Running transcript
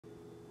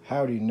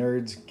Howdy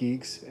nerds,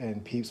 geeks,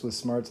 and peeps with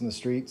smarts in the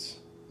streets.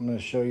 I'm going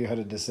to show you how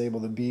to disable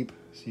the beep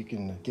so you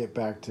can get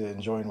back to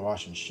enjoying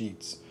washing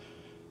sheets.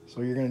 So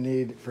what you're going to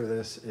need for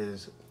this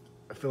is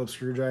a Phillips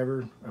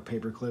screwdriver, a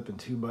paper clip, and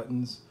 2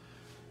 buttons.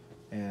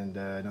 And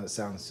I know it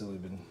sounds silly,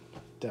 been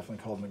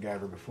definitely called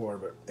MacGyver before,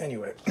 but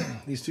anyway,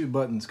 these 2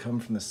 buttons come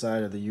from the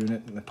side of the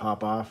unit and they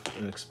pop off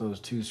and expose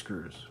 2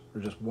 screws.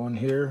 There's just one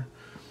here,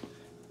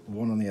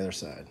 one on the other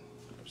side.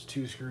 There's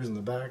 2 screws in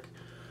the back,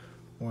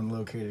 one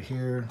located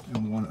here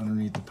and one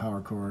underneath the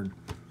power cord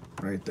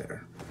right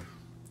there.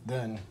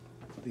 Then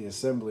the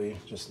assembly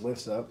just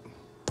lifts up.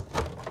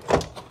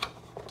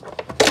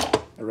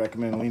 I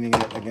recommend leaning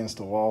it against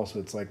the wall so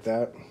it's like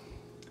that.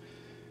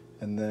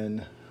 And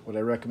then what I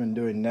recommend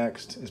doing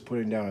next is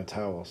putting down a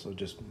towel, so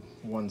just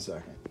 1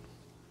 second.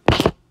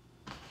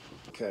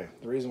 Okay,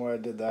 the reason why I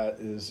did that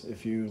is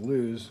if you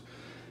lose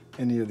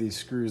any of these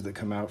screws that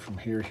come out from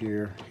here,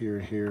 here, here,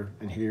 here,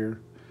 and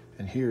here,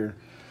 and here,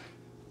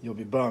 you'll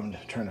be bummed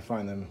trying to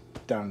find them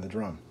down in the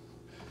drum.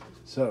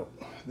 So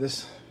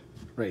this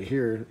right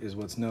here is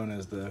what's known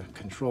as the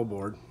control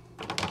board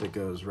that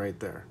goes right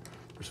there.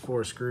 There's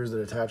 4 screws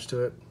that attach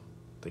to it.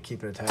 They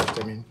keep it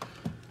attached, I mean.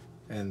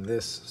 And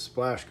this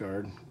splash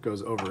guard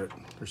goes over it.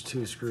 There's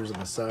 2 screws on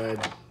the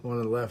side, one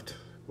on the left,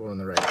 one on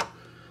the right.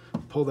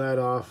 Pull that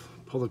off,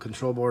 pull the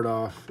control board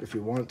off. If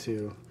you want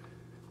to,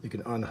 you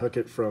can unhook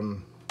it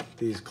from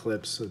these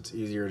clips so it's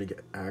easier to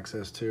get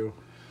access to,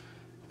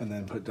 and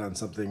then put down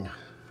something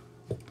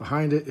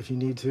behind it if you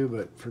need to,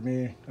 but for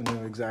me, I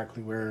know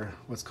exactly where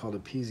what's called a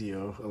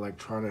piezo,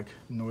 electronic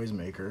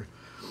noisemaker.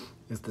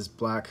 It's this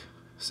black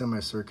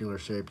semicircular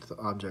shaped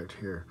object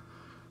here.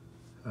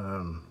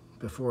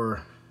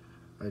 Before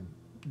I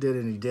did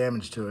any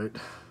damage to it,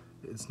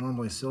 it's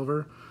normally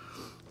silver.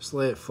 Just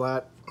lay it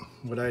flat.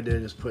 What I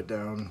did is put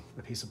down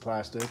a piece of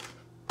plastic,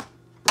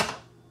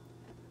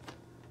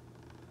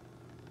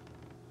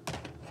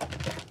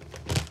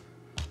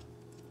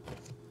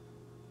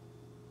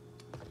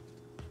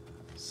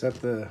 set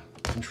the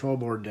control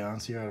board down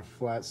so you have a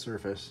flat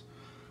surface,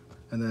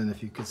 and then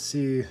if you could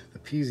see the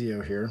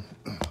piezo here,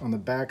 on the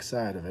back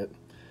side of it,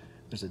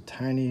 there's a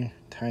tiny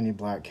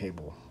black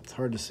cable. It's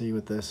hard to see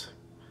with this,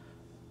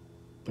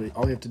 but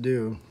all you have to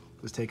do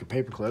is take a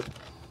paper clip,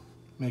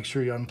 make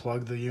sure you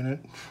unplug the unit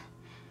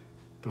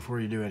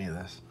before you do any of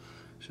this.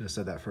 Should have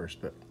said that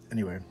first, but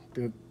anyway,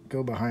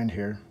 go behind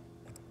here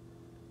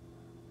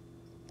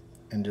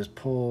and just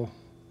pull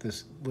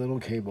this little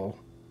cable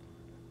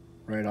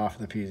right off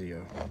the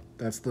piezo.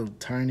 That's the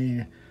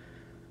tiny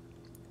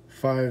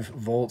 5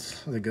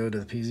 volts that go to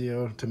the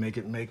piezo to make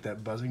it make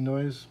that buzzing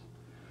noise.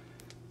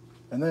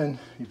 And then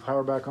you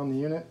power back on the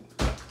unit.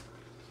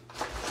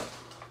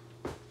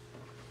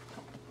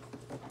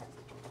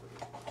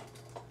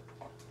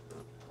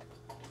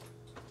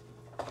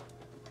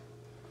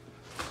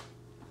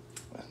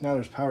 Now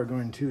there's power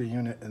going to the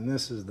unit, and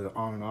this is the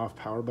on and off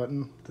power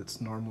button that's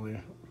normally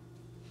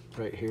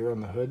right here on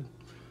the hood.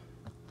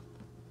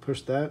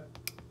 Push that.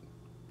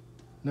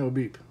 No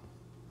beep.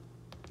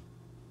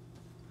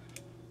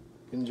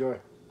 Enjoy.